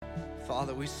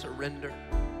Father, we surrender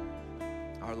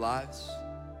our lives,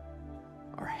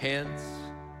 our hands,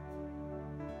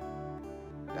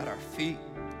 God, our feet,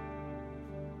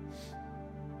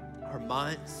 our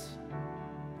minds.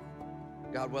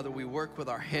 God, whether we work with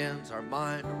our hands, our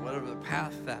mind, or whatever the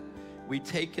path that we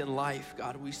take in life,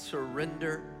 God, we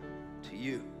surrender to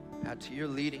you, God, to your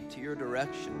leading, to your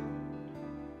direction,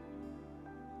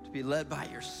 to be led by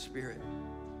your Spirit,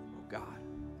 oh God.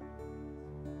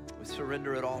 We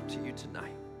surrender it all to you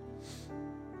tonight.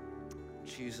 In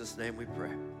Jesus' name we pray.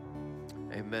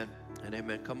 Amen and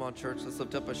amen. Come on, church, let's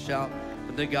lift up a shout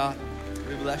unto God.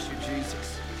 We bless you,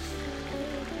 Jesus.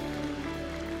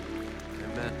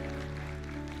 Amen.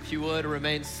 If you would,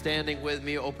 remain standing with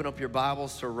me. Open up your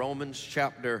Bibles to Romans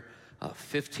chapter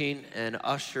 15. And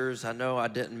ushers, I know I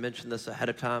didn't mention this ahead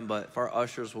of time, but if our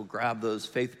ushers will grab those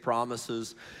faith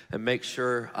promises and make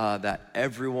sure that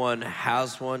everyone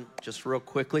has one, just real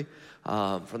quickly.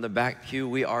 From the back pew,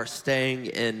 we are staying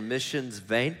in missions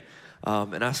vein.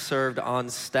 And I served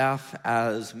on staff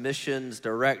as missions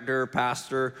director,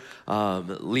 pastor,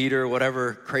 leader,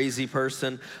 whatever, crazy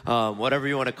person, whatever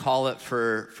you want to call it,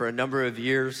 for a number of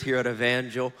years here at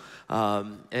Evangel.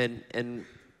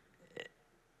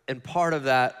 And part of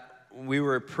that, we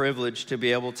were privileged to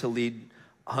be able to lead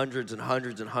hundreds and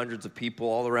hundreds and hundreds of people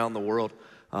all around the world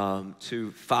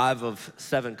to 5 of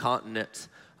 7 continents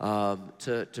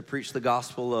to preach the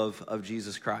gospel of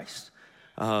Jesus Christ.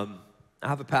 I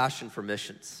have a passion for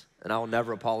missions, and I will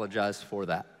never apologize for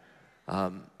that.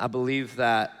 I believe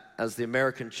that as the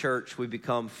American church, we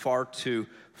become far too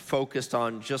focused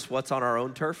on just what's on our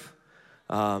own turf,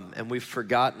 and we've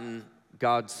forgotten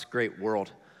God's great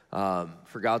world.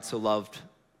 For God so loved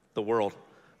the world,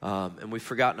 and we've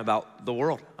forgotten about the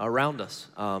world around us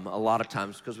a lot of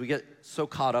times because we get so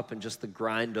caught up in just the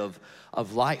grind of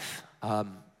life.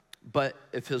 But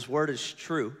if his word is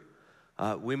true,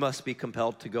 we must be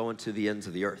compelled to go into the ends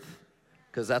of the earth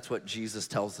because that's what Jesus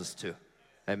tells us to.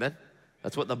 Amen?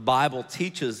 That's what the Bible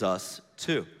teaches us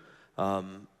to.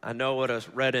 I know what I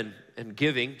read in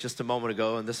giving just a moment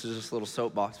ago, and this is just a little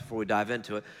soapbox before we dive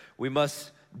into it. We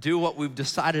must do what we've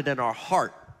decided in our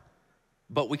heart,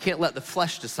 but we can't let the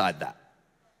flesh decide that.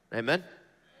 Amen?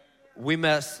 We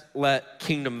must let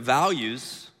kingdom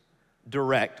values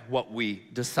direct what we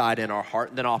decide in our heart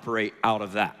and then operate out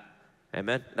of that.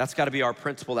 Amen. That's got to be our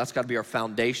principle. That's got to be our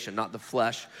foundation, not the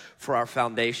flesh for our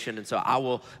foundation. And so I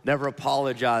will never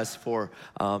apologize for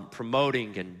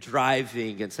promoting and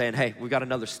driving and saying, hey, we've got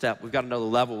another step. We've got another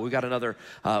level. We've got another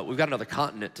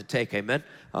continent to take. Amen.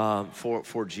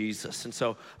 For Jesus. And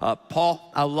so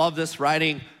Paul, I love this,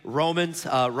 writing Romans.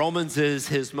 Romans is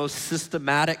his most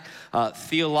systematic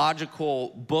theological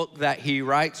book that he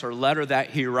writes, or letter that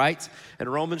he writes. In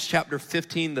Romans chapter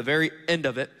 15, the very end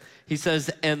of it, he says,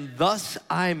 and thus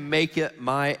I make it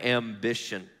my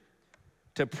ambition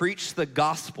to preach the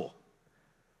gospel,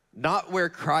 not where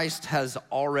Christ has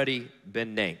already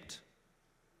been named,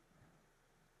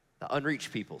 the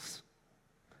unreached peoples,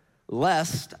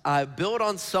 lest I build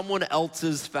on someone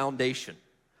else's foundation.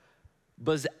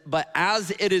 But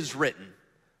as it is written,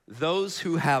 those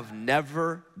who have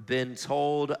never been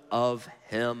told of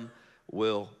him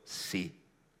will see.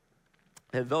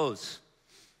 And those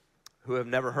who have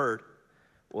never heard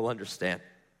will understand.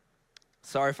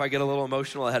 Sorry if I get a little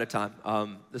emotional ahead of time.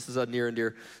 This is a near and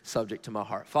dear subject to my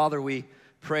heart. Father, we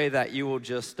pray that you will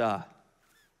just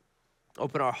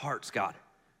open our hearts, God,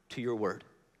 to your word.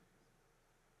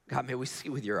 God, may we see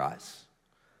with your eyes.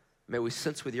 May we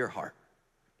sense with your heart,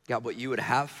 God, what you would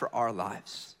have for our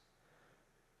lives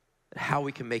and how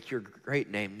we can make your great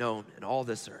name known in all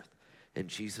this earth. In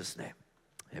Jesus' name,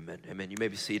 amen. Amen. You may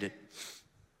be seated.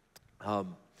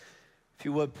 If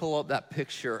you would, pull up that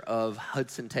picture of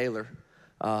Hudson Taylor.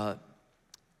 On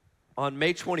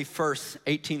May 21st,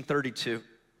 1832,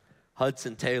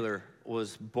 Hudson Taylor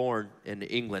was born in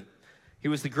England. He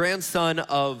was the grandson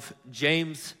of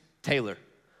James Taylor.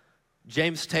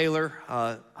 James Taylor,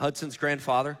 Hudson's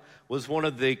grandfather, was one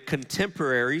of the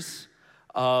contemporaries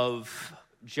of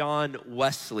John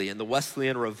Wesley and the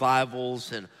Wesleyan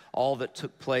revivals and all that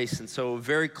took place. And so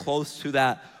very close to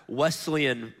that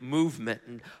Wesleyan movement.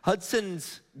 And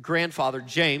Hudson's grandfather,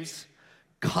 James,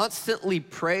 constantly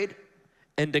prayed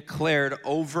and declared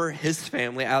over his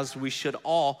family, as we should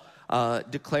all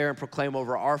declare and proclaim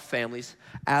over our families,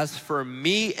 as for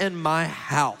me and my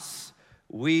house,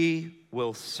 we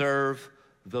will serve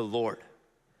the Lord.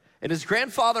 And his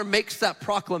grandfather makes that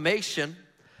proclamation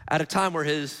at a time where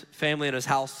his family and his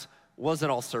house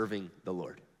wasn't all serving the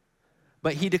Lord.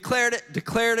 But he declared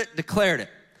it.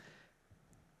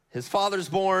 His father's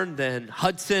born, then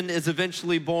Hudson is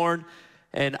eventually born,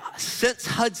 And since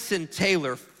Hudson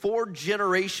Taylor, 4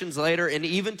 generations later, and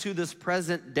even to this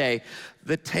present day,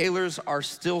 the Taylors are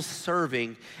still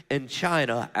serving in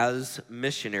China as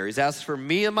missionaries. As for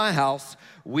me and my house,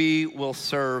 we will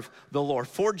serve the Lord.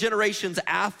 4 generations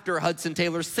after Hudson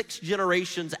Taylor, 6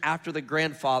 generations after the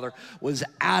grandfather was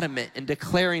adamant in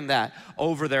declaring that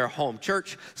over their home.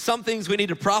 Church, some things we need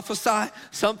to prophesy,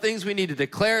 some things we need to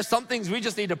declare, some things we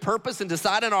just need to purpose and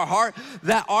decide in our heart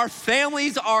that our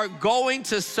families are going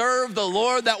to serve the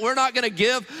Lord, that we're not gonna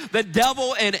give the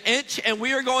devil an inch, and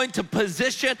we are going to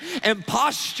position and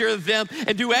posture them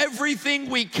and do everything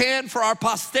we can for our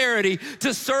posterity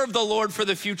to serve the Lord for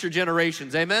the future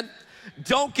generations. Amen?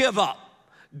 Don't give up.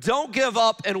 Don't give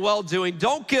up in well-doing.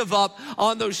 Don't give up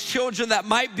on those children that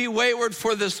might be wayward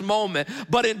for this moment.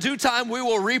 But in due time, we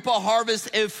will reap a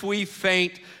harvest if we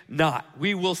faint not.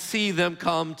 We will see them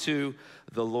come to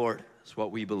the Lord. That's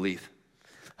what we believe.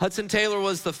 Hudson Taylor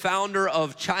was the founder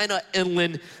of China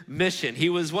Inland Mission. He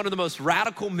was one of the most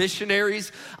radical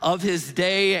missionaries of his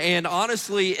day, and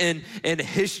honestly in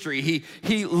history.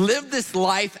 He lived this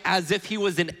life as if he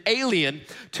was an alien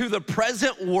to the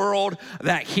present world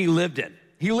that he lived in.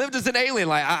 He lived as an alien,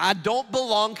 like, I don't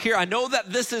belong here. I know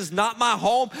that this is not my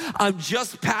home. I'm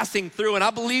just passing through. And I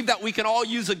believe that we can all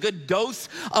use a good dose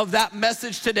of that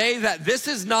message today, that this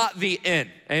is not the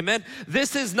end. Amen.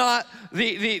 This is not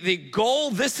the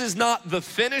goal. This is not the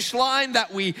finish line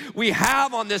that we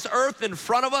have on this earth in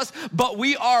front of us, but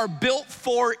we are built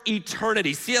for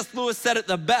eternity. C.S. Lewis said it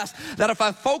the best, that if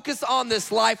I focus on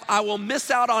this life, I will miss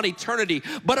out on eternity.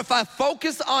 But if I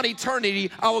focus on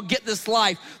eternity, I will get this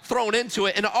life thrown into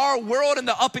it. And our world and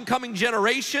the up and coming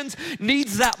generations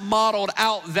needs that modeled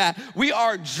out, that we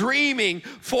are dreaming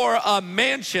for a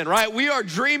mansion, right? We are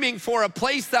dreaming for a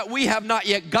place that we have not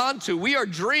yet gone to. We are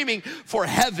dreaming for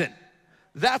heaven.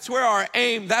 That's where our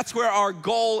aim, that's where our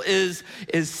goal is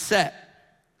set.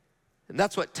 And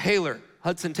that's what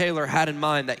Hudson Taylor had in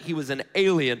mind, that he was an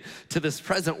alien to this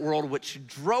present world, which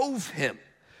drove him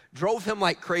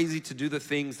like crazy to do the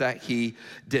things that he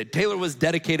did. Taylor was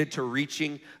dedicated to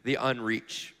reaching the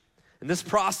unreached. In this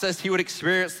process, he would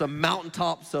experience the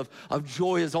mountaintops of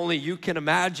joy as only you can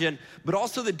imagine, but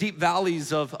also the deep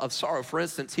valleys of sorrow. For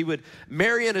instance, he would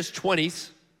marry in his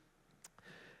 20s,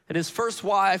 and his first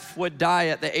wife would die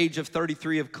at the age of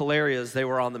 33 of cholera as they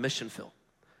were on the mission field.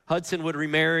 Hudson would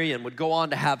remarry and would go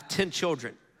on to have 10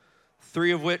 children,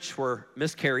 3 of which were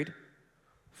miscarried,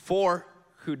 4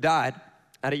 who died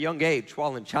at a young age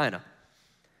while in China,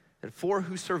 and 4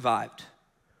 who survived,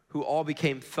 who all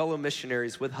became fellow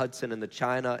missionaries with Hudson in the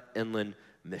China Inland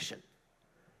Mission.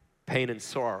 Pain and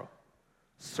sorrow,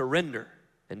 surrender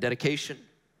and dedication,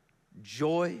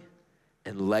 joy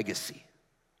and legacy.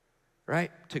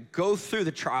 Right? To go through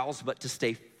the trials, but to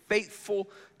stay faithful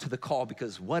to the call,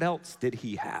 because what else did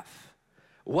he have?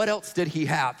 What else did he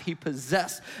have? He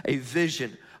possessed a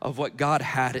vision of what God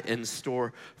had in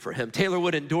store for him. Taylor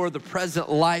would endure the present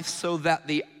life so that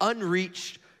the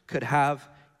unreached could have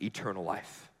eternal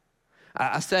life.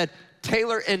 I said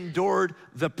Taylor endured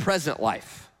the present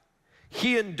life.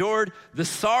 He endured the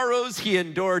sorrows, he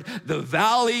endured the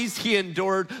valleys, he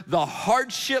endured the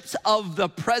hardships of the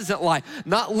present life.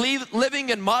 Not living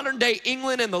in modern day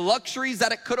England and the luxuries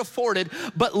that it could afforded,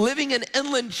 but living in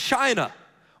inland China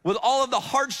with all of the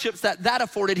hardships that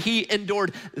afforded. He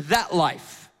endured that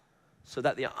life so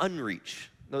that the unreached,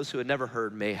 those who had never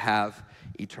heard, may have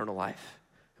eternal life.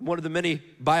 And one of the many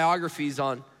biographies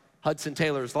on Hudson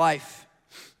Taylor's life,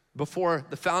 before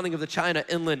the founding of the China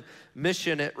Inland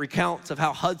Mission, it recounts of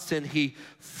how Hudson, he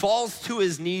falls to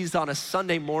his knees on a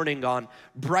Sunday morning on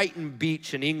Brighton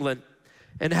Beach in England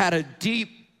and had a deep,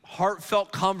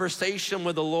 heartfelt conversation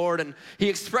with the Lord. And he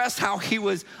expressed how he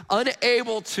was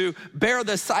unable to bear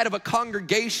the sight of a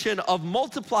congregation of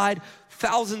multiplied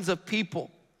thousands of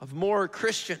people, of more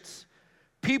Christians,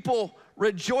 people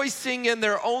rejoicing in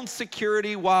their own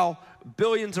security while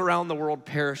billions around the world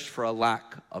perished for a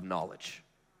lack of knowledge.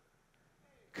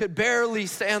 Could barely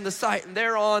stand the sight. And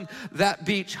there on that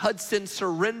beach, Hudson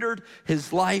surrendered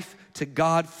his life to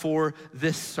God for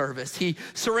this service. He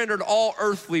surrendered all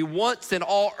earthly wants and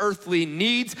all earthly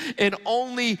needs, and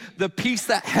only the peace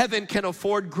that heaven can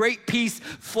afford, great peace,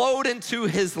 flowed into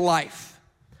his life.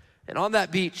 And on that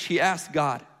beach,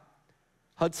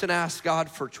 Hudson asked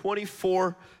God for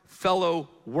 24 fellow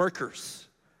workers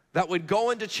that would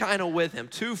go into China with him,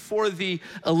 2 for the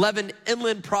 11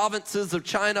 inland provinces of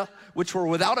China, which were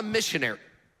without a missionary.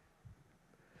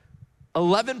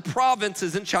 11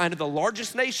 provinces in China, the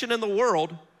largest nation in the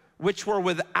world, which were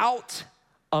without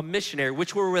a missionary,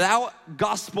 which were without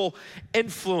gospel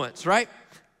influence, right?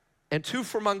 And 2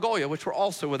 for Mongolia, which were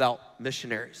also without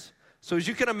missionaries. So as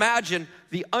you can imagine,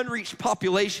 the unreached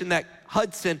population that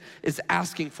Hudson is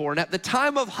asking for. And at the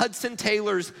time of Hudson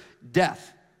Taylor's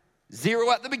death,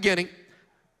 0 at the beginning,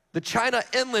 the China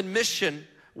Inland Mission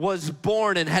was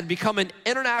born and had become an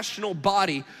international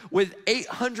body with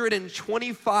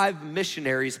 825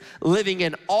 missionaries living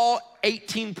in all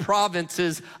 18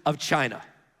 provinces of China.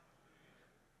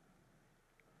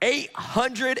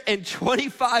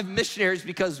 825 missionaries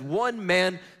because one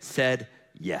man said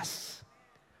yes.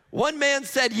 One man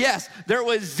said yes. There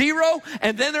was 0,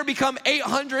 and then there become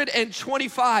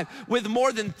 825 with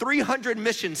more than 300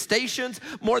 mission stations,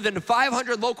 more than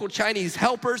 500 local Chinese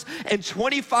helpers, and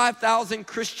 25,000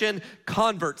 Christian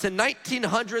converts. In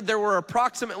 1900, there were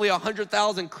approximately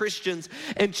 100,000 Christians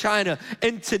in China.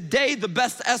 And today, the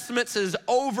best estimates is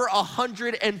over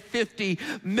 150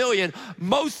 million,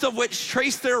 most of which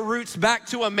trace their roots back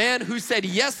to a man who said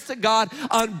yes to God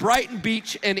on Brighton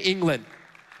Beach in England.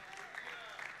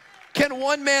 Can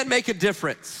one man make a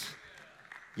difference?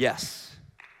 Yes.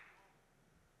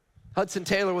 Hudson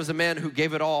Taylor was a man who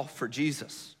gave it all for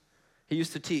Jesus. He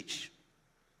used to teach.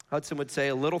 Hudson would say,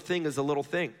 a little thing is a little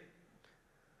thing,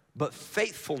 but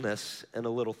faithfulness in a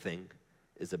little thing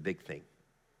is a big thing.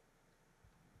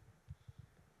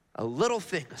 A little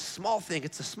thing, a small thing,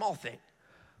 it's a small thing,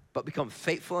 but become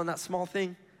faithful in that small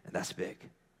thing, and that's big,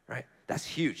 right? That's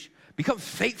huge. Become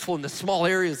faithful in the small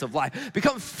areas of life.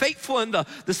 Become faithful in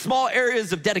the small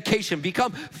areas of dedication.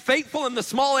 Become faithful in the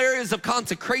small areas of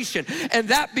consecration. And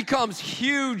that becomes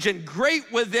huge and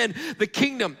great within the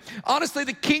kingdom. Honestly,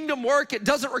 the kingdom work, it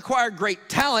doesn't require great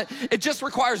talent. It just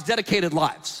requires dedicated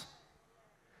lives.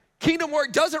 Kingdom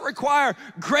work doesn't require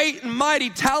great and mighty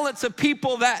talents of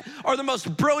people that are the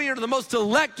most brilliant or the most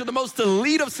elect or the most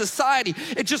elite of society.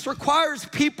 It just requires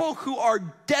people who are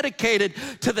dedicated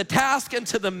to the task and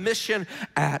to the mission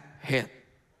at hand.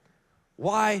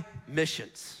 Why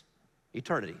missions?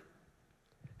 Eternity.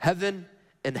 Heaven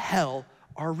and hell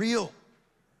are real.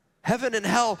 Heaven and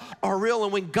hell are real,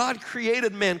 and when God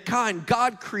created mankind,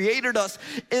 God created us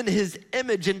in his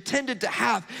image, intended to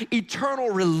have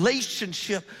eternal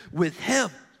relationship with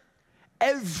him.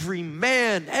 Every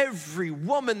man, every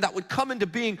woman that would come into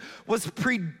being was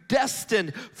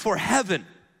predestined for heaven,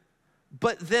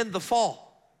 but then the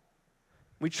fall.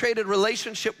 We traded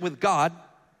relationship with God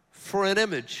for an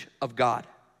image of God.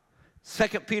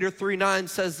 2 Peter 3:9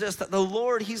 says this, that the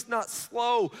Lord, he's not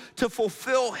slow to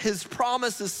fulfill his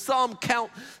promises. Some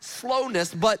count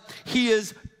slowness, but he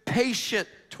is patient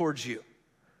towards you,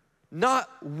 not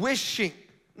wishing,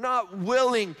 not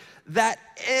willing that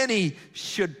any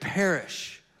should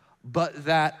perish, but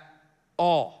that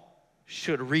all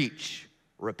should reach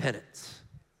repentance.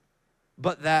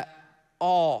 But that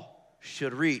all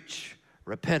should reach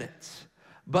repentance.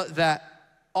 But that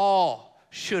all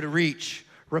should reach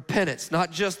repentance,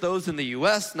 not just those in the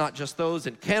US, not just those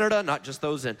in Canada, not just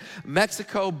those in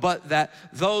Mexico, but that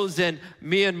those in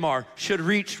Myanmar should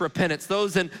reach repentance.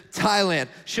 Those in Thailand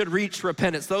should reach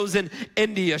repentance. Those in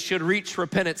India should reach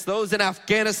repentance. Those in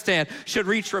Afghanistan should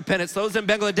reach repentance. Those in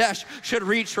Bangladesh should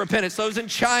reach repentance. Those in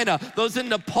China, those in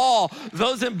Nepal,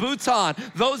 those in Bhutan,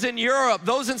 those in Europe,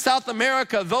 those in South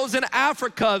America, those in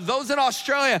Africa, those in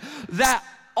Australia, that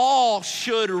all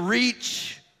should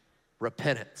reach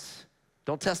repentance.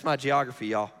 Don't test my geography,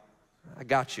 y'all. I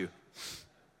got you.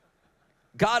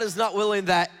 God is not willing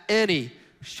that any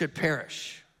should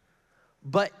perish.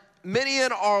 But many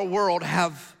in our world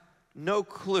have no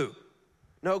clue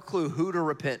who to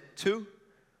repent to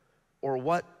or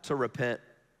what to repent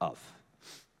of.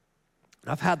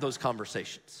 And I've had those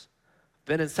conversations.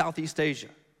 Been in Southeast Asia.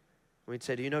 We'd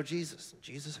say, do you know Jesus?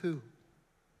 Jesus who?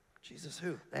 Jesus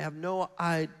who? They have no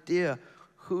idea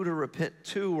who to repent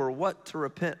to or what to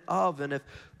repent of. And if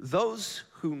those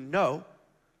who know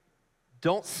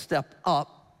don't step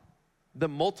up, the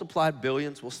multiplied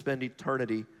billions will spend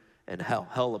eternity in hell.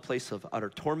 Hell, a place of utter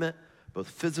torment, both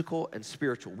physical and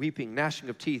spiritual, weeping, gnashing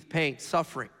of teeth, pain,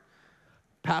 suffering.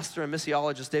 Pastor and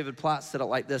missiologist David Platt said it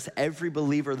like this: every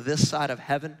believer this side of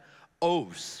heaven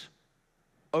owes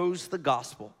the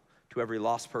gospel to every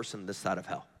lost person this side of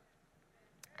hell.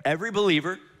 Every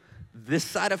believer this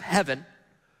side of heaven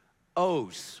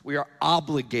owes, we are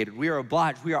obligated, we are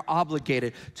obliged, we are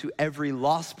obligated to every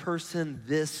lost person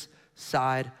this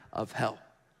side of hell.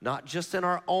 Not just in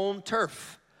our own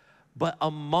turf, but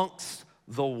amongst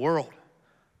the world.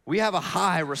 We have a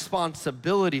high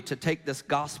responsibility to take this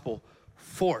gospel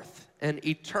forth, and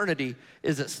eternity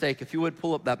is at stake. If you would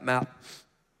pull up that map.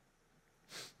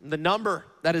 The number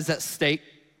that is at stake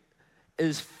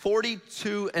is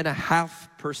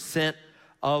 42.5%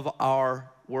 of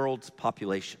our world's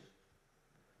population.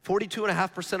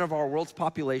 42.5% of our world's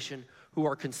population who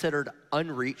are considered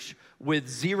unreached with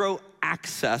zero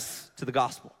access to the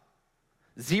gospel.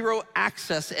 Zero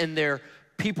access in their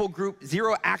people group,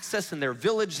 zero access in their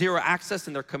village, zero access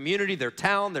in their community, their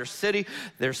town, their city,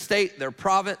 their state, their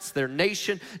province, their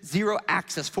nation, zero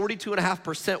access,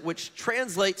 42.5%, which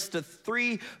translates to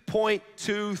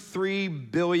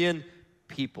 3.23 billion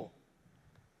people.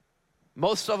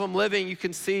 Most of them living, you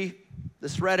can see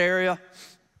this red area.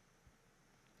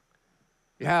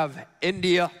 You have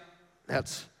India,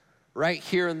 that's right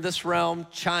here in this realm,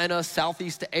 China,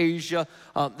 Southeast Asia.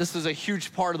 This is a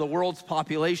huge part of the world's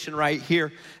population right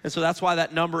here. And so that's why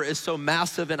that number is so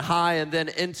massive and high. And then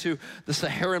into the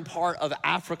Saharan part of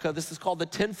Africa. This is called the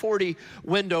 1040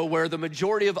 window, where the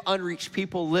majority of unreached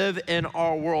people live in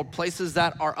our world. Places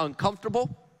that are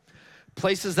uncomfortable,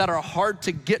 places that are hard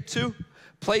to get to,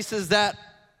 places that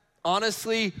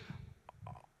honestly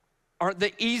aren't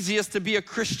the easiest to be a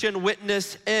Christian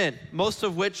witness in, most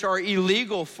of which are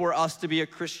illegal for us to be a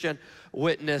Christian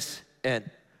witness in.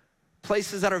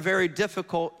 Places that are very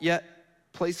difficult, yet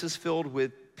places filled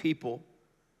with people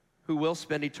who will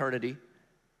spend eternity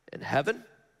in heaven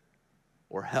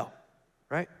or hell,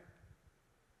 right?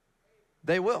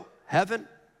 They will, heaven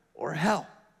or hell.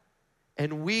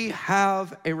 And we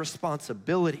have a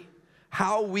responsibility.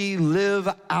 How we live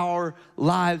our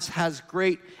lives has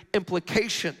great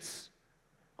implications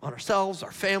on ourselves,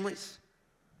 our families,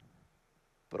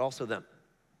 but also them.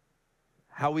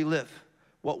 How we live,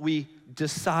 what we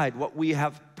decide, what we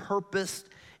have purposed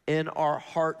in our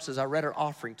hearts, as I read at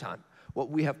offering time. What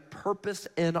we have purposed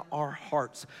in our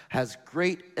hearts has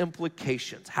great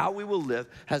implications. How we will live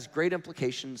has great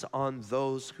implications on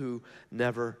those who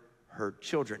never heard.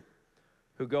 Children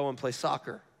who go and play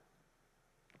soccer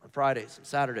on Fridays and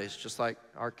Saturdays, just like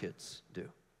our kids do.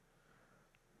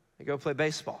 They go play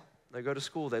baseball. They go to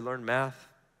school, they learn math,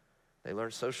 they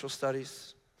learn social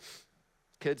studies.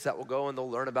 Kids that will go and they'll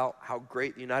learn about how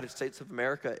great the United States of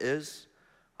America is,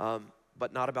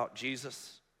 but not about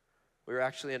Jesus. We were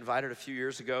actually invited a few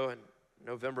years ago in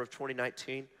November of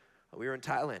 2019. We were in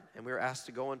Thailand, and we were asked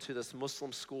to go into this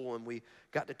Muslim school, and we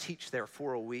got to teach there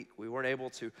for a week. We weren't able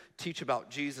to teach about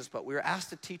Jesus, but we were asked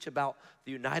to teach about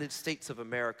the United States of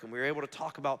America, and we were able to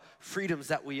talk about freedoms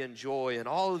that we enjoy and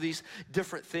all of these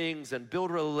different things and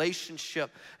build relationship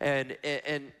and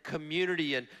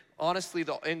community. And honestly,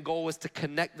 the end goal was to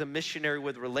connect the missionary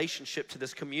with relationship to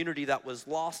this community that was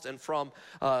lost and from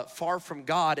far from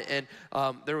God. And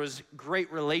there was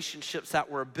great relationships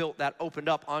that were built that opened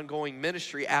up ongoing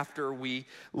ministry after we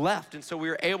left. And so we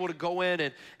were able to go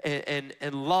in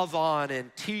and love on and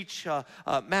teach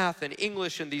math and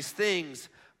English and these things,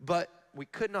 but we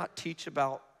could not teach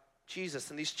about Jesus.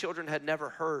 And these children had never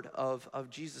heard of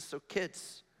Jesus. So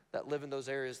kids that live in those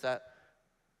areas, that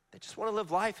they just want to live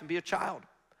life and be a child,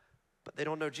 but they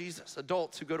don't know Jesus.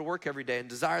 Adults who go to work every day and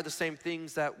desire the same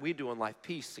things that we do in life: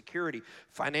 peace, security,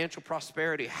 financial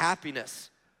prosperity, happiness,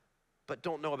 but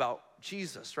don't know about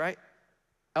Jesus, right?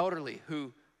 Elderly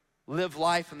who live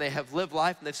life, and they have lived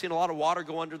life, and they've seen a lot of water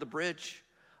go under the bridge.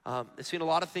 They've seen a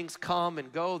lot of things come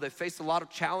and go. They've faced a lot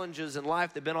of challenges in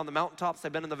life. They've been on the mountaintops.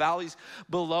 They've been in the valleys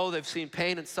below. They've seen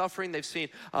pain and suffering. They've seen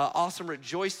awesome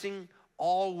rejoicing,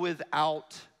 all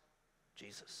without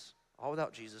Jesus. All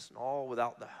without Jesus, and all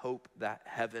without the hope that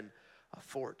heaven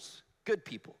affords. Good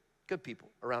people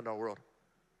around our world,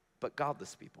 but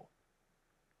godless people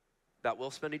that will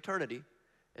spend eternity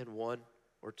in one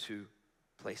or two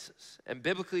places. And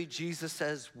biblically, Jesus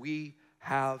says we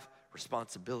have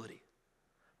responsibility.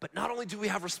 But not only do we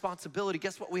have responsibility,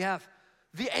 guess what we have?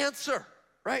 The answer,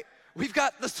 right? We've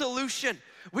got the solution.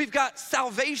 We've got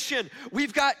salvation.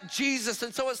 We've got Jesus.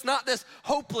 And so it's not this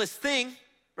hopeless thing,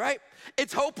 right?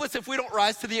 It's hopeless if we don't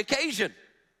rise to the occasion.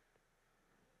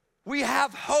 We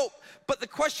have hope, but the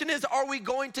question is, are we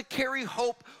going to carry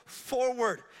hope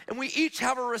forward? And we each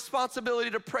have a responsibility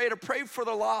to pray for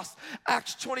the lost.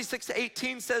 Acts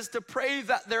 26:18 says to pray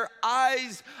that their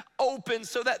eyes open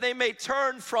so that they may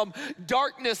turn from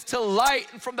darkness to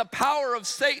light and from the power of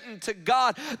Satan to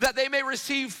God, that they may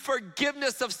receive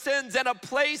forgiveness of sins and a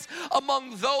place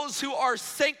among those who are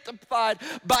sanctified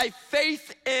by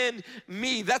faith in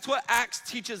me. That's what Acts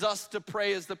teaches us to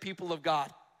pray as the people of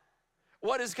God.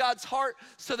 What is God's heart?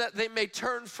 So that they may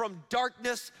turn from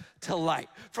darkness to light,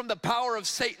 from the power of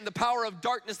Satan, the power of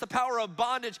darkness, the power of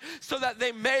bondage, so that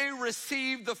they may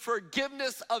receive the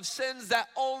forgiveness of sins that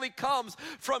only comes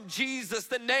from Jesus,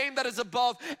 the name that is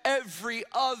above every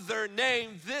other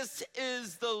name. This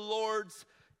is the Lord's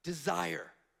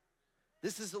desire.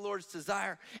 This is the Lord's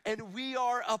desire, and we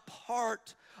are a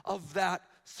part of that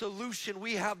solution.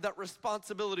 We have that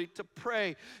responsibility to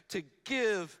pray, to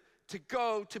give, to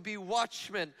go to be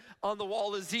watchmen on the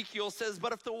wall. Ezekiel says,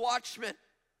 but if the watchmen,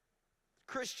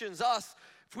 Christians, us,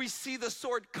 if we see the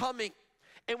sword coming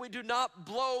and we do not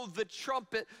blow the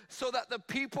trumpet so that the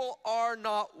people are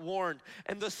not warned,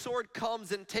 and the sword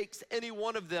comes and takes any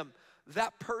one of them,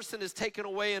 that person is taken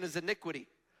away in his iniquity.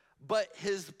 But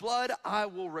his blood I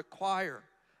will require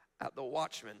at the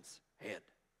watchman's hand.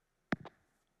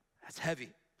 That's heavy.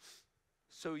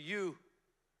 So you,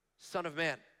 Son of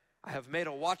man, I have made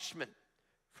a watchman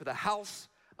for the house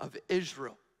of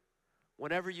Israel.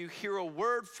 Whenever you hear a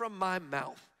word from my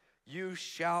mouth, you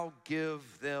shall give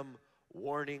them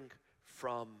warning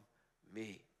from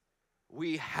me.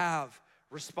 We have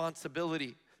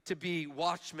responsibility to be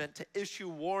watchmen, to issue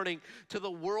warning to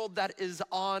the world that is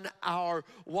on our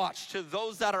watch, to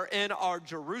those that are in our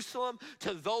Jerusalem,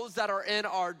 to those that are in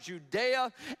our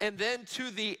Judea, and then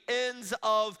to the ends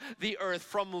of the earth.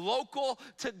 From local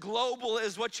to global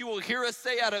is what you will hear us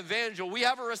say at Evangel. We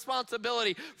have a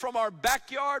responsibility from our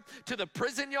backyard to the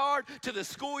prison yard, to the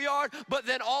schoolyard, but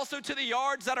then also to the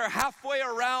yards that are halfway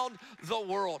around the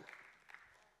world.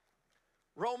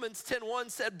 Romans 10:1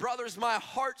 said, brothers, my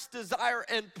heart's desire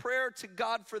and prayer to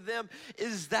God for them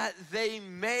is that they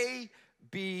may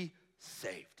be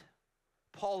saved.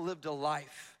 Paul lived a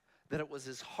life that it was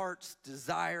his heart's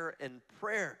desire and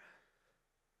prayer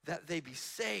that they be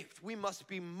saved. We must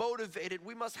be motivated.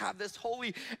 We must have this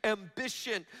holy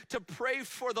ambition to pray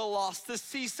for the lost, to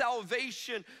see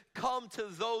salvation come to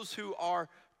those who are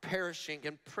perishing.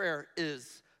 And prayer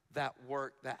is that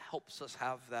work that helps us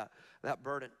have that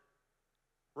burden.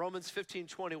 Romans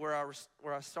 15:20,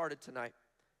 where I started tonight,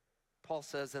 Paul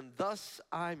says, and thus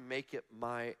I make it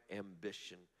my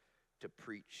ambition to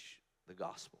preach the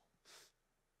gospel.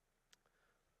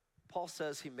 Paul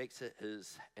says he makes it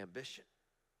his ambition.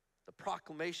 The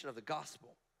proclamation of the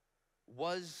gospel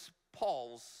was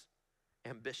Paul's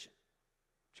ambition.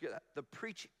 Did you get that? The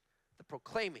preaching, the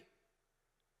proclaiming,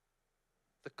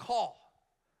 the call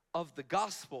of the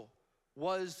gospel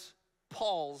was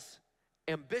Paul's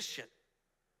ambition.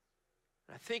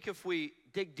 I think if we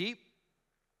dig deep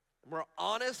and we're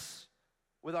honest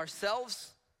with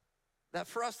ourselves, that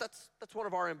for us, that's one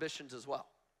of our ambitions as well,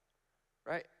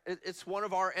 right? It's one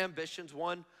of our ambitions,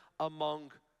 one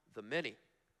among the many.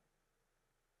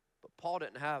 But Paul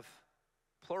didn't have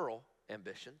plural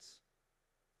ambitions.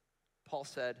 Paul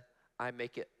said, I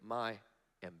make it my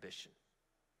ambition.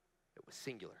 It was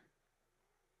singular.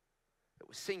 It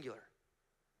was singular.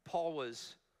 Paul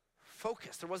was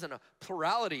focused. There wasn't a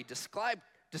plurality described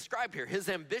here. His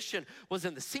ambition was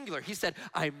in the singular. He said,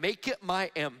 I make it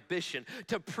my ambition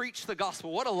to preach the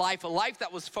gospel. What a life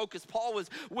that was focused. Paul was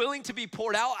willing to be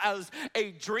poured out as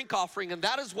a drink offering, and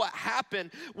that is what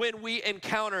happened when we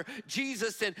encounter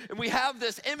Jesus. And we have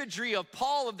this imagery of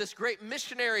Paul, of this great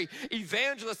missionary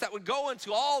evangelist that would go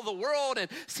into all the world and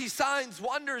see signs,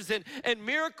 wonders, and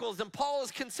miracles. And Paul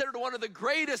is considered one of the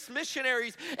greatest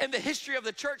missionaries in the history of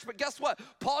the church. But guess what?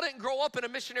 Paul didn't grow up in a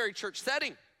missionary church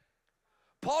setting.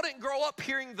 Paul didn't grow up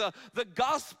hearing the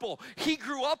gospel. He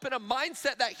grew up in a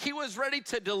mindset that he was ready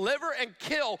to deliver and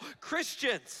kill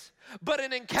Christians. But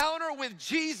an encounter with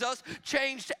Jesus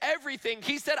changed everything.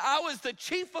 He said, I was the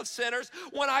chief of sinners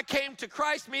when I came to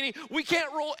Christ, meaning we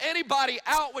can't rule anybody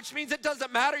out, which means it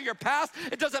doesn't matter your past,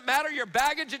 it doesn't matter your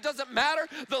baggage, it doesn't matter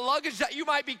the luggage that you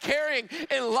might be carrying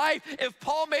in life. If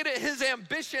Paul made it his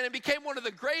ambition and became one of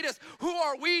the greatest, who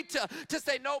are we to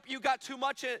say, nope, you got too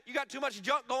much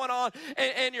junk going on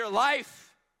in your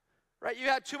life, right? You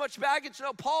had too much baggage.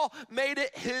 No, Paul made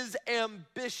it his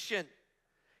ambition.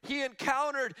 He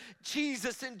encountered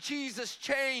Jesus, and Jesus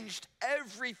changed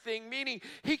everything, meaning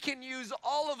he can use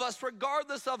all of us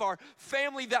regardless of our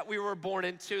family that we were born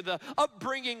into, the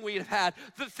upbringing we've had,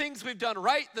 the things we've done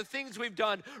right, the things we've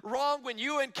done wrong. When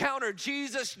you encounter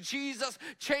Jesus, Jesus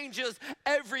changes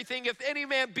everything. If any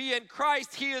man be in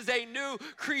Christ, he is a new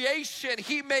creation.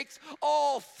 He makes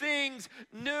all things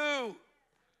new,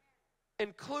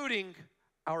 including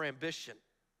our ambition.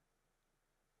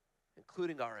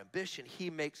 Including our ambition. He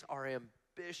makes our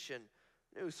ambition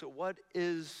new. So what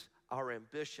is our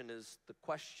ambition is the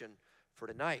question for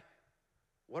tonight.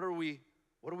 What are we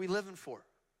living for?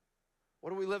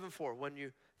 What are we living for? When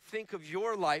you think of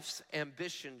your life's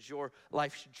ambitions, your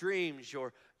life's dreams,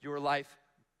 your life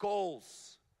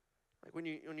goals, like when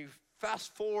you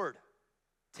fast forward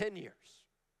 10 years,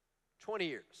 20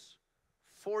 years,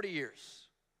 40 years,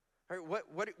 right?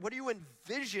 What are you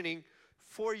envisioning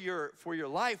for your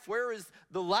life? Where is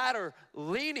the ladder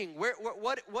leaning?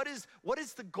 What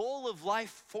is the goal of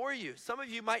life for you? Some of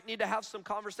you might need to have some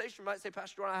conversation. You might say,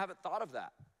 Pastor Jordan, I haven't thought of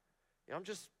that. I'm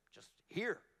just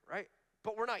here, right?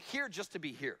 But we're not here just to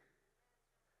be here.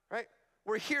 right?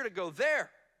 We're here to go there.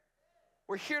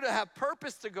 We're here to have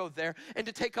purpose to go there and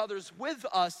to take others with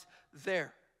us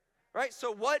there, right?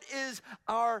 So what is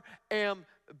our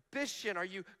ambition? Are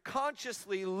you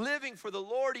consciously living for the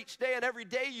Lord each day and every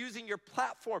day, using your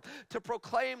platform to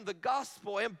proclaim the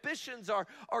gospel? Ambitions are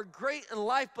great in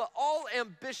life, but all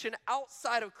ambition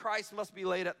outside of Christ must be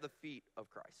laid at the feet of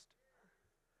Christ.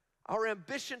 Our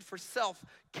ambition for self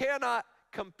cannot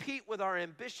compete with our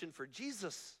ambition for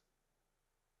Jesus,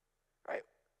 right?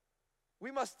 We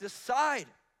must decide,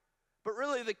 but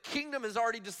really the kingdom has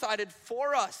already decided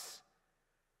for us.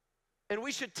 And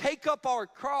we should take up our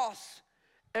cross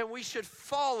and we should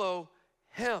follow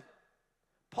him.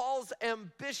 Paul's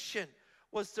ambition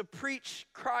was to preach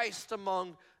Christ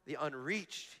among the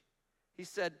unreached. He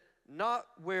said, not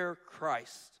where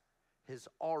Christ has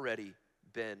already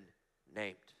been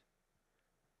named.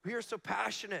 We are so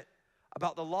passionate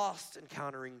about the lost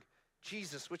encountering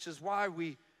Jesus, which is why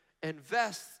we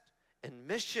invest in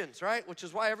missions, right? Which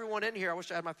is why everyone in here, I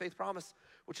wish I had my faith promise,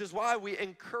 which is why we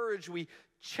encourage, we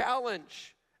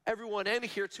challenge everyone in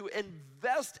here to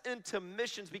invest into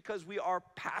missions, because we are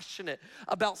passionate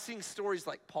about seeing stories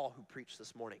like Paul, who preached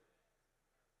this morning.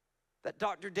 That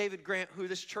Dr. David Grant, who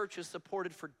this church has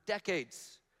supported for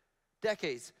decades,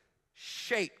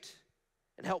 shaped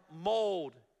and helped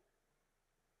mold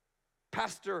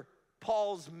Pastor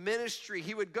Paul's ministry.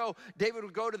 David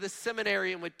would go to the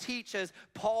seminary and would teach as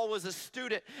Paul was a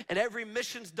student, and every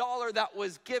missions dollar that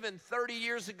was given 30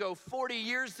 years ago, 40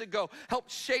 years ago,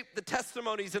 helped shape the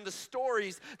testimonies and the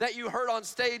stories that you heard on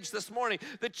stage this morning,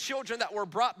 the children that were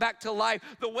brought back to life,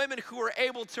 the women who were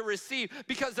able to receive,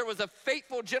 because there was a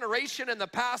faithful generation in the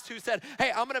past who said, hey,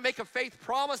 I'm gonna make a faith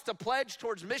promise to pledge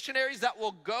towards missionaries that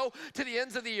will go to the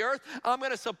ends of the earth. I'm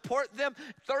gonna support them.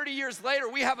 30 years later,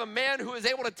 we have a man who is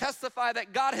able to testify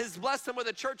that God has blessed him with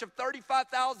a church of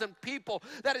 35,000 people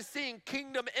that is seeing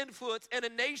kingdom influence in a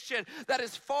nation that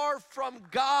is far from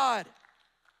God.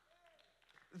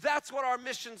 That's what our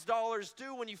missions dollars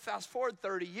do. When you fast forward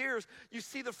 30 years, you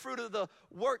see the fruit of the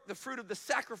work, the fruit of the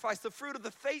sacrifice, the fruit of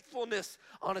the faithfulness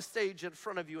on a stage in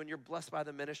front of you, and you're blessed by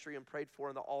the ministry and prayed for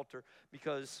in the altar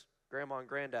because grandma and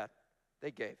granddad,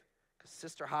 they gave. Because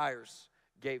Sister Hires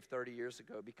gave 30 years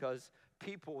ago, because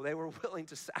people, they were willing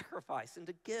to sacrifice and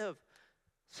to give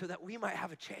so that we might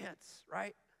have a chance,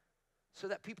 right? So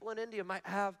that people in India might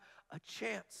have a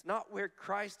chance, not where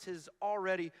Christ has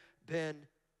already been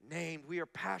named. We are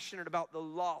passionate about the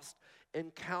lost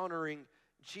encountering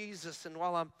Jesus. And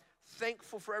while I'm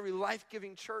thankful for every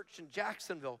life-giving church in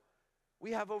Jacksonville,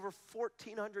 we have over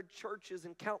 1,400 churches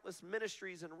and countless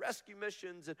ministries and rescue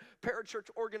missions and parachurch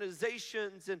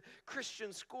organizations and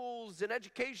Christian schools and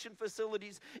education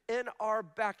facilities in our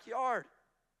backyard.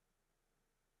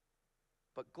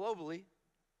 But globally,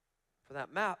 for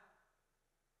that map,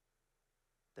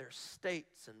 there are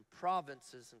states and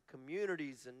provinces and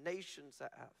communities and nations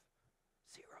that have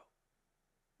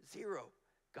zero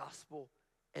gospel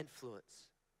influence.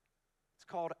 It's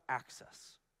called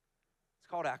access. It's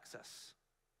called access.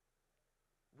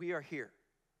 We are here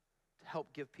to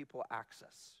help give people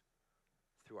access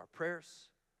through our prayers,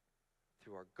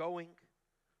 through our going,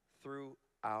 through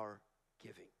our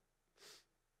giving.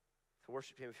 So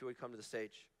worship team, if you would come to the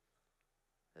stage.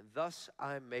 And thus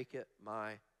I make it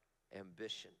my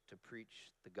ambition to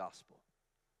preach the gospel,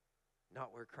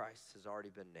 not where Christ has already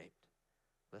been named,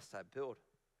 lest I build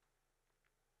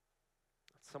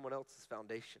on someone else's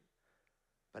foundation.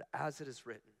 But as it is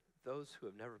written, those who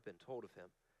have never been told of him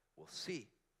will see,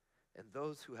 and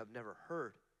those who have never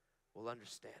heard will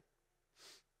understand.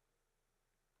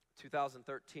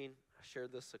 2013, I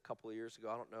shared this a couple of years ago.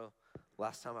 I don't know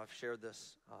last time I've shared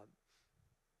this.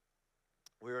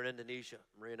 We were in Indonesia.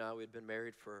 Maria and I, we had been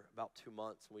married for about 2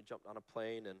 months, and we jumped on a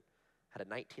plane and had a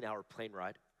 19-hour plane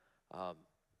ride.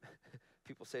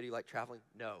 People say, do you like traveling?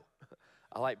 No.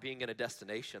 I like being in a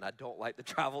destination. I don't like the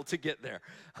travel to get there,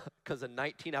 because a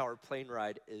 19-hour plane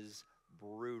ride is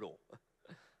brutal.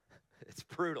 It's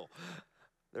brutal.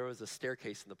 There was a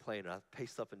staircase in the plane, and I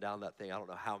paced up and down that thing I don't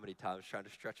know how many times trying to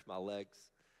stretch my legs.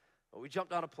 But we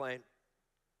jumped on a plane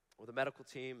with a medical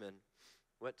team and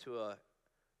went to a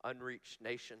unreached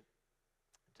nation,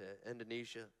 to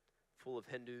Indonesia, full of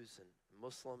Hindus and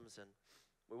Muslims. And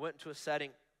we went into a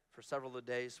setting for several of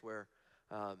the days where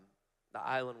the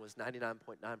island was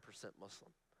 99.9%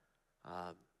 Muslim.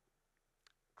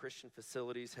 Christian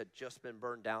facilities had just been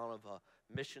burned down of a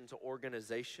missions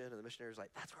organization, and the missionary was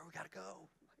like, that's where we got to go.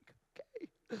 I'm like,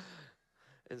 okay.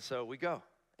 And so we go.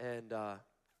 And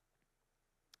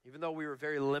even though we were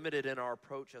very limited in our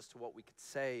approach as to what we could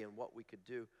say and what we could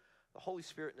do, the Holy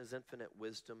Spirit in his infinite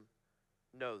wisdom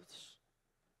knows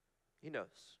He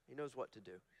knows. He knows what to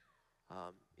do.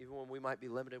 Even when we might be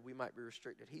limited, we might be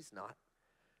restricted, he's not.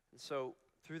 And so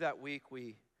through that week,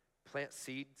 we plant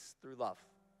seeds through love.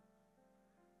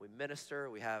 We minister,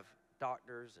 we have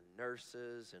doctors and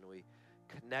nurses, and we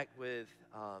connect with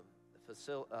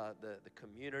the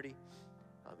community.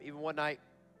 Even one night,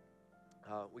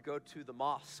 we go to the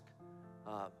mosque,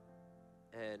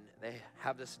 and they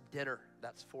have this dinner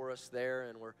that's for us there,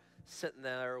 and we're sitting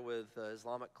there with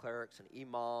Islamic clerics and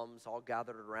imams all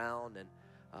gathered around, and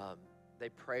they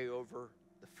pray over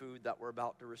the food that we're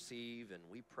about to receive, and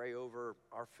we pray over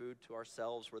our food to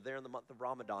ourselves. We're there in the month of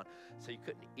Ramadan, so you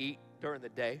couldn't eat during the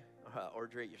day or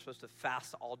drink. You're supposed to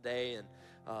fast all day and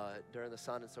during the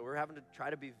sun, and so we're having to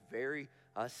try to be very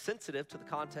sensitive to the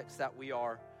context that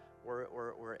we're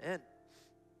in.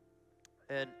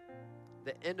 And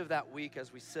the end of that week,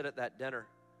 as we sit at that dinner,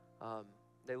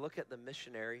 they look at the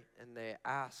missionary and they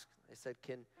said,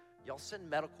 can y'all send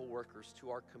medical workers to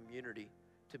our community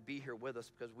to be here with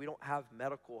us, because we don't have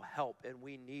medical help and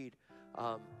we need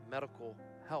medical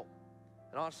help.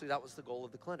 And honestly, that was the goal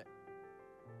of the clinic,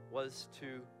 was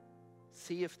to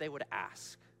see if they would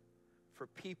ask for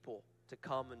people to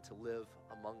come and to live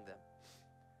among them.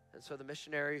 And so the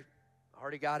missionary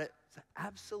already got it. Said,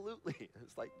 absolutely.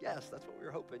 It's like, yes, that's what we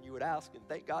were hoping you would ask, and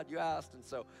thank God you asked. And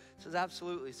so he says,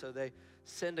 absolutely. So they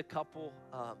send a couple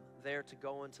there to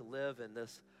go and to live in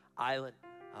this island,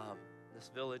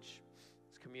 this village,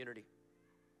 community.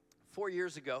 4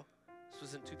 years ago, this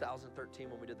was in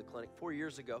 2013 when we did the clinic. 4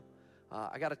 years ago,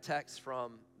 I got a text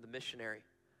from the missionary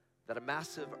that a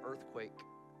massive earthquake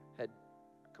had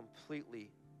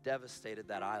completely devastated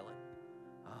that island.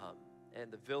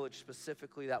 And the village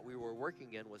specifically that we were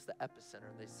working in was the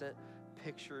epicenter. And they sent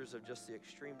pictures of just the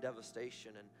extreme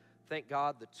devastation. And thank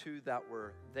God the two that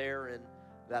were there in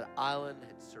that island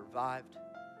had survived.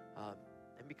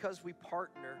 And because we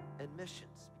partner in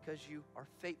missions, because you are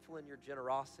faithful in your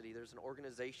generosity, there's an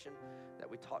organization that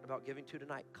we talked about giving to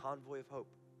tonight, Convoy of Hope.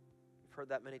 You've heard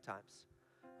that many times.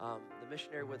 The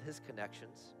missionary with his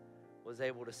connections was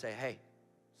able to say, hey,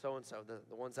 so-and-so,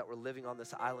 the ones that were living on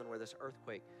this island where this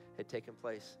earthquake had taken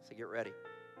place, so get ready.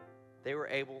 They were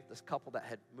able, this couple that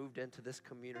had moved into this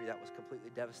community that was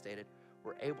completely devastated,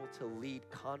 were able to lead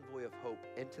Convoy of Hope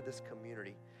into this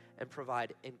community and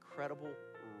provide incredible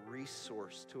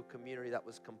resource to a community that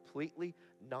was completely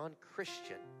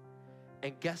non-Christian.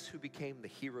 And guess who became the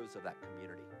heroes of that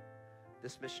community?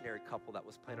 This missionary couple that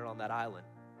was planted on that island.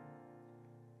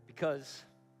 Because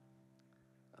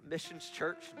a missions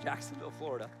church in Jacksonville,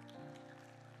 Florida,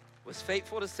 was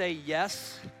faithful to say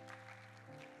yes,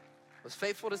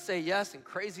 and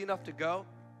crazy enough to go,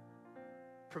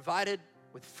 provided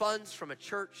with funds from a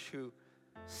church who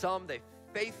some they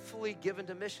faithfully given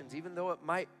to missions, even though it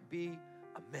might be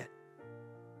a mint.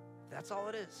 That's all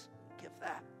it is. Give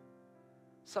that.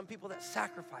 Some people that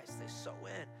sacrifice, they sow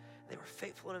in. They were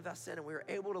faithful and invest in, and we were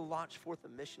able to launch forth a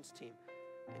missions team.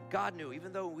 And God knew,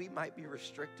 even though we might be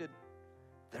restricted,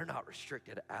 they're not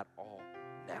restricted at all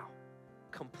now.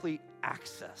 Complete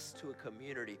access to a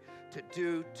community to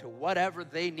do to whatever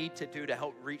they need to do to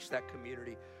help reach that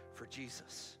community for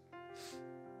Jesus.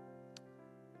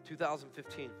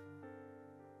 2015.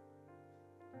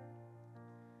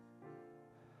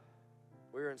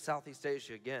 We were in Southeast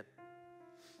Asia again,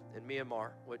 in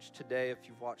Myanmar, which today, if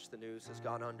you've watched the news, has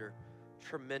gone under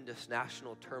tremendous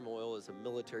national turmoil as a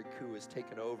military coup has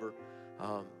taken over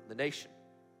the nation.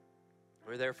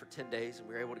 We were there for 10 days, and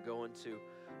we were able to go into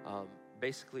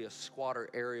basically a squatter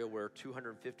area where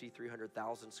 250,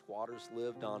 300,000 squatters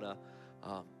lived on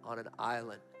an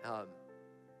island.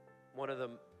 One of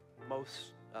the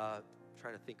most,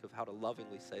 trying to think of how to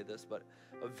lovingly say this, but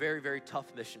a very, very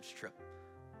tough missions trip.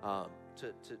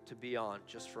 To be on,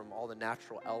 just from all the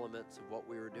natural elements of what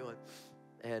we were doing.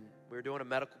 And we were doing a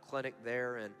medical clinic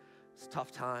there, and it's a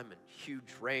tough time, and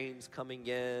huge rains coming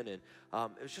in, and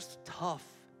it was just a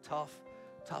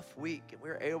tough week. And we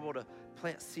were able to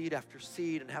plant seed after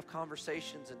seed and have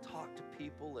conversations and talk to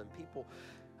people, and people,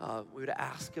 we would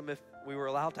ask them if we were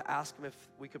allowed to ask them if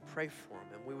we could pray for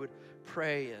them, and we would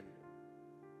pray, and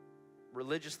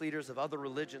religious leaders of other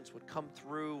religions would come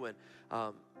through, and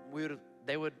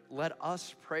they would let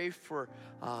us pray for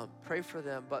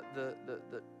them. But the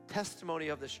testimony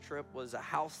of this trip was a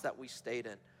house that we stayed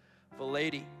in, of a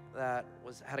lady that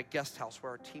had a guest house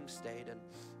where our team stayed. And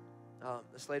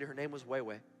this lady, her name was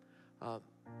Weiwei.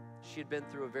 She had been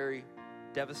through a very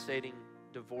devastating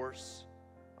divorce.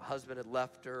 A husband had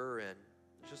left her, and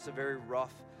it was just a very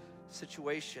rough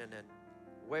situation. And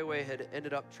Weiwei had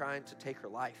ended up trying to take her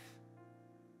life.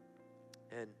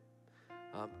 And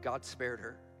God spared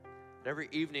her. And every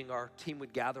evening, our team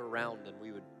would gather around, and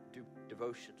we would do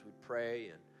devotions. We'd pray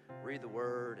and read the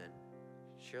word and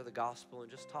share the gospel and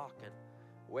just talk. And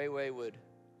Wei would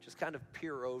just kind of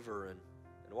peer over and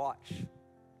watch.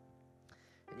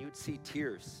 And you would see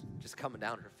tears just coming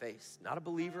down her face. Not a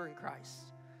believer in Christ,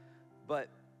 but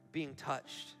being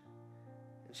touched.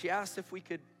 And she asked if we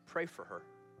could pray for her.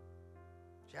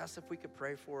 She asked if we could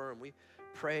pray for her, and we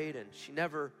prayed, and she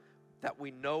never, that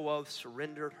we know of,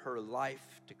 surrendered her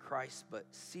life to Christ, but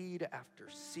seed after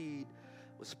seed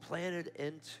was planted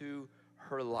into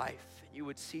her life. And you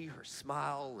would see her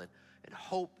smile and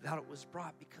hope that it was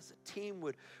brought, because a team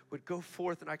would go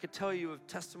forth. And I could tell you of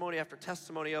testimony after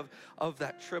testimony of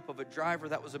that trip, of a driver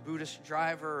that was a Buddhist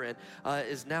driver and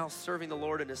is now serving the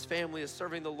Lord, and his family is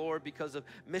serving the Lord because of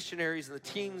missionaries and the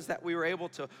teams that we were able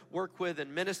to work with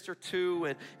and minister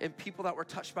to, and people that were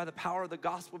touched by the power of the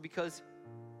gospel, because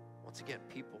once again,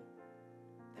 people,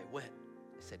 they went.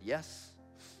 They said yes.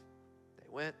 They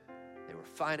went. They were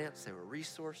financed. They were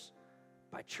resourced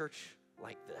by church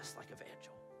like this, like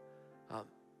Evangel.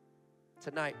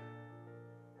 Tonight,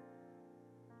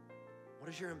 what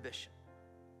is your ambition?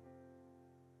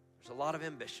 There's a lot of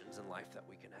ambitions in life that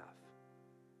we can have,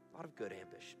 a lot of good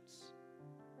ambitions.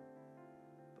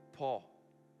 But Paul,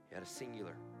 he had a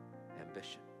singular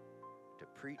ambition: to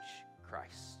preach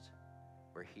Christ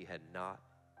where he had not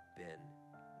been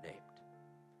named.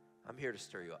 I'm here to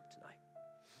stir you up tonight,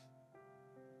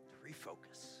 to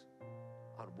refocus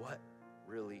on what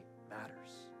really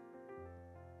matters.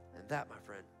 And that, my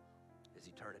friend, is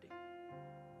eternity.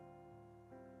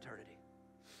 Eternity.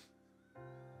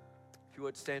 If you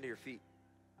would, stand to your feet.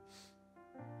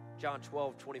 John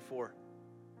 12:24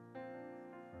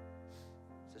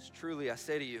 says, "Truly I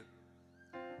say to you,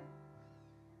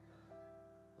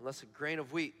 unless a grain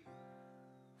of wheat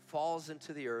falls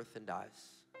into the earth and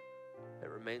dies, it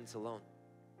remains alone.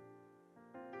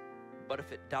 But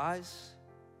if it dies,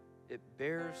 it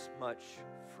bears much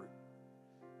fruit.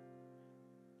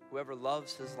 Whoever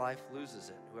loves his life loses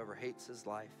it. Whoever hates his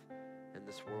life in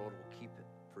this world will keep it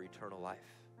for eternal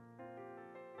life."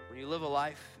 When you live a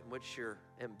life in which your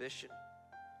ambition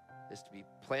is to be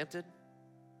planted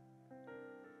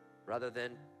rather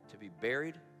than to be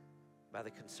buried by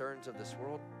the concerns of this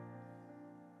world,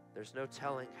 there's no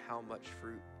telling how much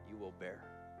fruit you will bear.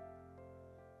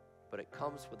 But it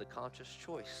comes with a conscious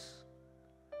choice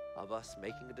of us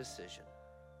making a decision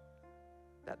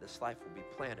that this life will be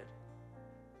planted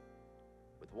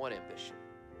with one ambition,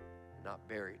 not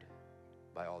buried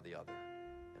by all the other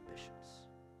ambitions.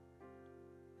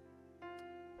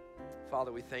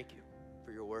 Father, we thank you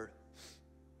for your word.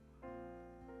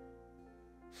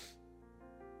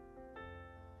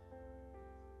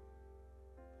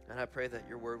 And I pray that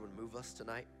your word would move us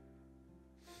tonight.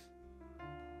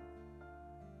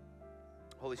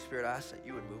 Holy Spirit, I ask that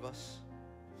you would move us.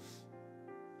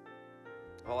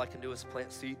 All I can do is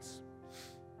plant seeds.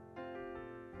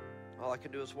 All I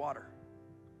can do is water.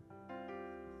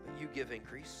 But you give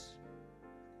increase.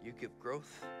 You give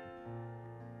growth.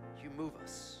 You move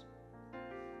us.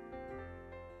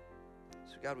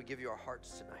 So God, we give you our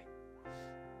hearts tonight.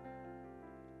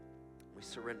 We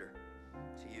surrender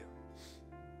to you.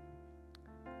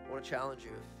 I want to challenge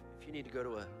you, if you need to go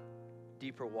to a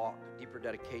deeper walk, deeper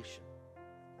dedication,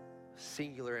 a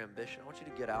singular ambition, I want you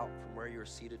to get out from where you're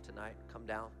seated tonight and come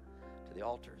down to the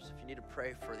altars. If you need to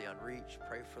pray for the unreached,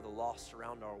 pray for the lost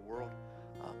around our world,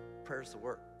 prayer's the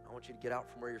work. I want you to get out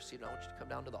from where you're seated. I want you to come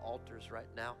down to the altars right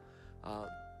now. I'm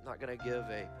not going to give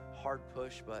a hard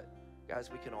push, but guys,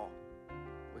 we can all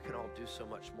do so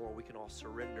much more. We can all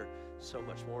surrender so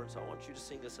much more. And so I want you to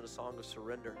sing us in a song of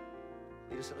surrender.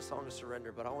 Lead us in a song of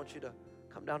surrender. But I want you to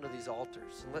come down to these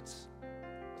altars and let's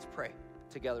pray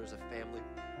together as a family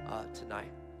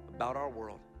tonight about our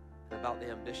world and about the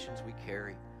ambitions we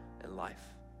carry in life.